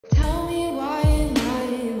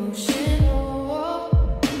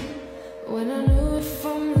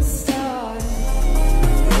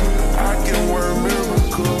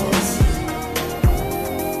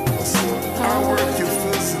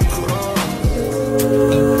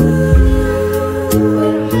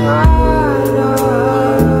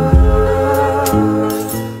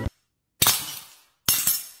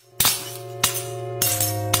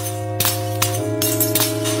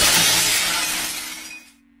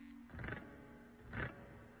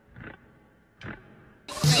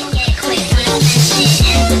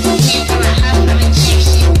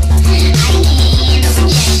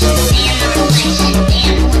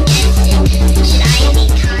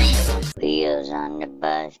wheels on the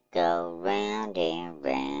bus go round and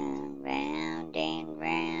round, round and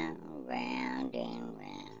round, round and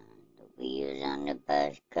round. The wheels on the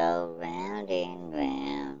bus go round and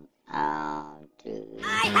round all through.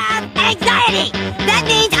 I have anxiety! That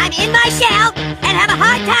means I'm in my shell and have a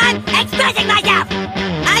hard time expressing myself!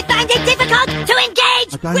 I find it difficult to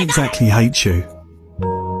engage I don't exactly hate you,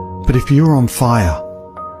 but if you were on fire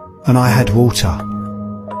and I had water,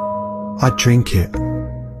 I'd drink it.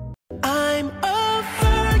 I'm a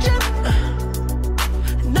virgin,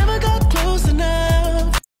 never got close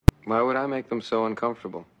enough. Why would I make them so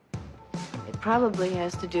uncomfortable? It probably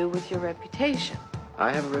has to do with your reputation.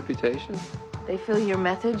 I have a reputation? They feel your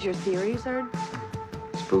methods, your theories are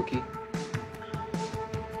Spooky?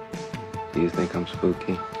 Do you think I'm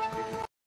spooky?